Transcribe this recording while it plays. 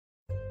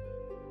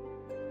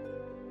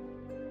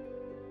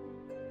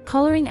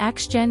Coloring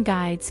Xgen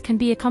guides can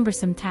be a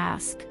cumbersome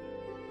task.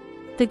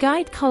 The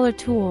Guide Color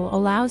tool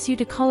allows you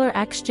to color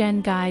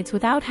Xgen guides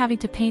without having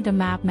to paint a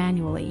map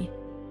manually.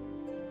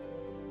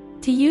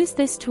 To use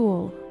this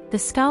tool, the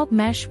scalp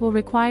mesh will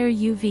require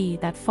UV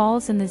that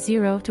falls in the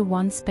 0 to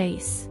 1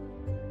 space.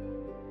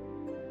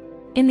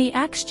 In the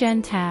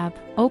Xgen tab,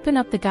 open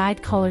up the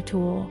Guide Color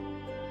tool.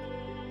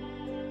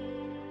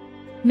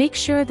 Make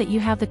sure that you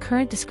have the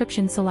current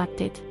description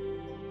selected.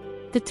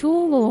 The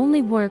tool will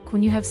only work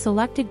when you have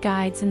selected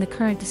guides in the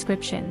current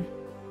description.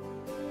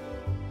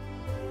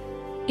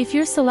 If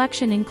your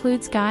selection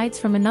includes guides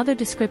from another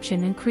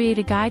description and create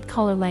a guide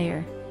color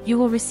layer, you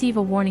will receive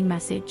a warning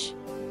message.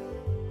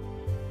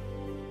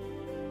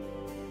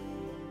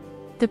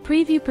 The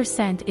preview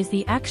percent is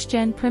the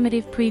Xgen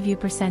primitive preview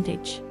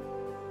percentage.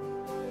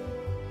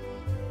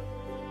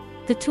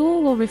 The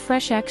tool will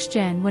refresh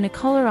Xgen when a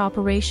color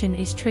operation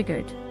is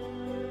triggered.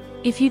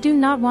 If you do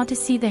not want to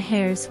see the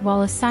hairs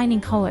while assigning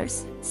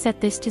colors,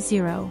 set this to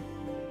 0.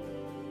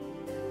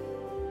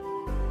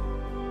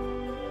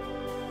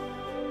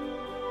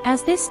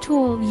 As this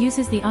tool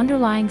uses the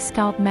underlying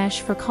scalp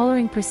mesh for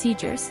coloring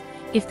procedures,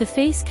 if the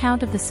face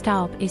count of the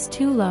scalp is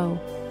too low,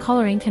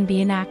 coloring can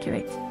be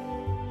inaccurate.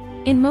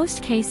 In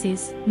most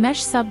cases,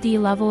 mesh sub-D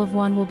level of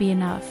 1 will be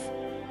enough.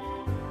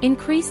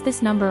 Increase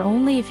this number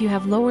only if you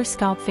have lower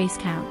scalp face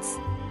counts.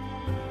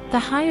 The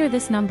higher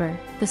this number,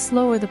 the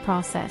slower the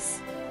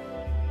process.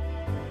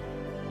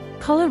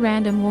 Color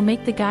random will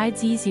make the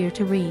guides easier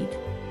to read.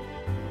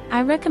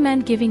 I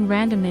recommend giving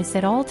randomness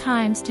at all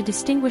times to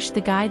distinguish the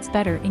guides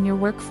better in your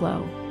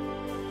workflow.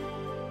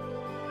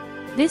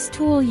 This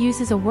tool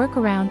uses a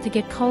workaround to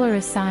get color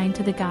assigned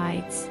to the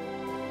guides.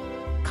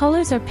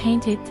 Colors are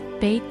painted,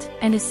 baked,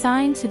 and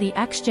assigned to the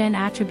Xgen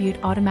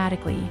attribute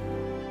automatically.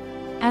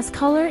 As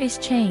color is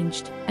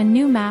changed, a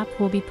new map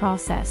will be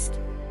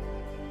processed.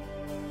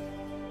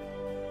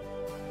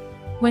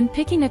 When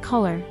picking a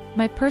color,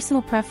 my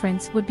personal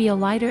preference would be a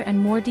lighter and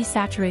more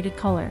desaturated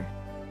color.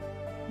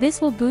 This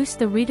will boost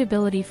the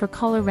readability for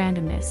color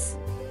randomness.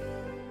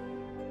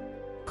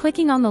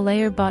 Clicking on the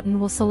layer button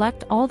will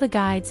select all the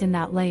guides in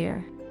that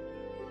layer.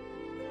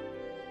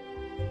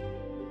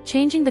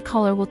 Changing the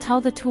color will tell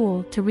the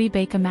tool to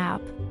rebake a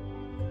map.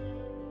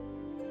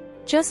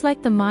 Just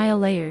like the Maya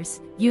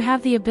layers, you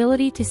have the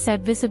ability to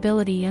set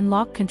visibility and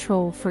lock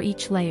control for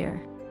each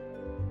layer.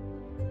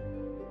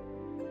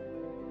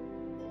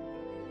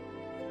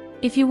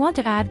 If you want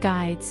to add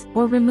guides,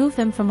 or remove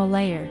them from a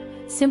layer,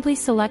 simply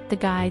select the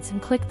guides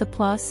and click the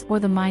plus or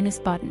the minus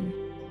button.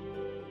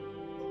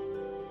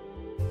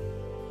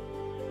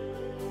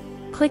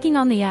 Clicking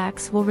on the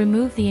X will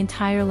remove the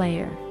entire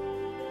layer.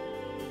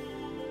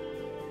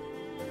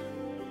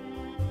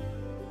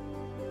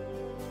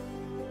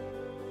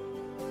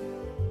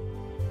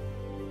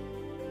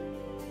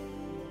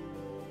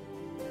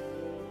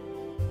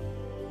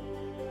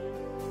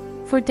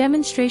 For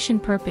demonstration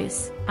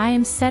purpose, I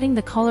am setting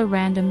the color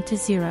random to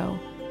 0.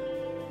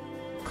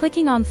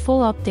 Clicking on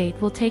Full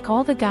Update will take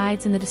all the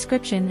guides in the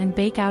description and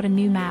bake out a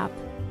new map.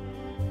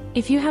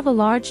 If you have a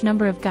large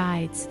number of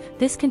guides,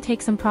 this can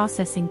take some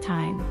processing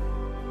time.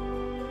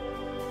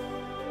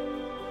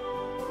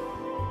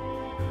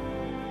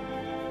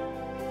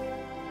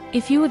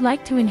 If you would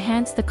like to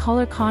enhance the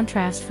color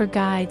contrast for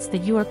guides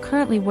that you are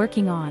currently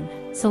working on,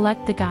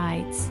 select the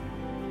guides.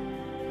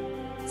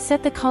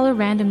 Set the color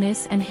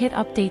randomness and hit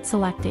Update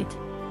selected.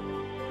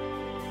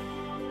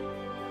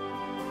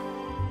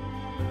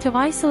 To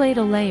isolate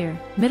a layer,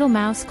 middle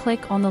mouse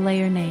click on the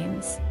layer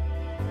names.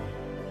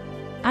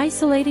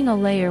 Isolating a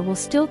layer will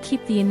still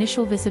keep the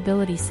initial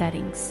visibility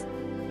settings.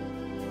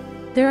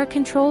 There are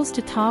controls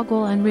to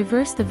toggle and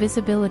reverse the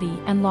visibility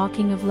and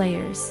locking of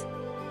layers.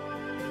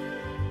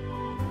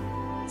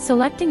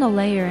 Selecting a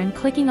layer and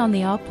clicking on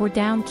the up or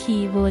down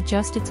key will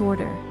adjust its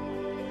order.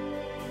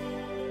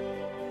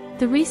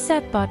 The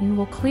Reset button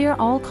will clear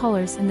all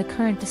colors in the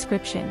current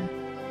description.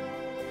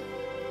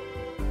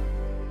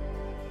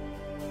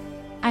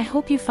 I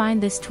hope you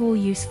find this tool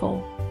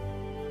useful.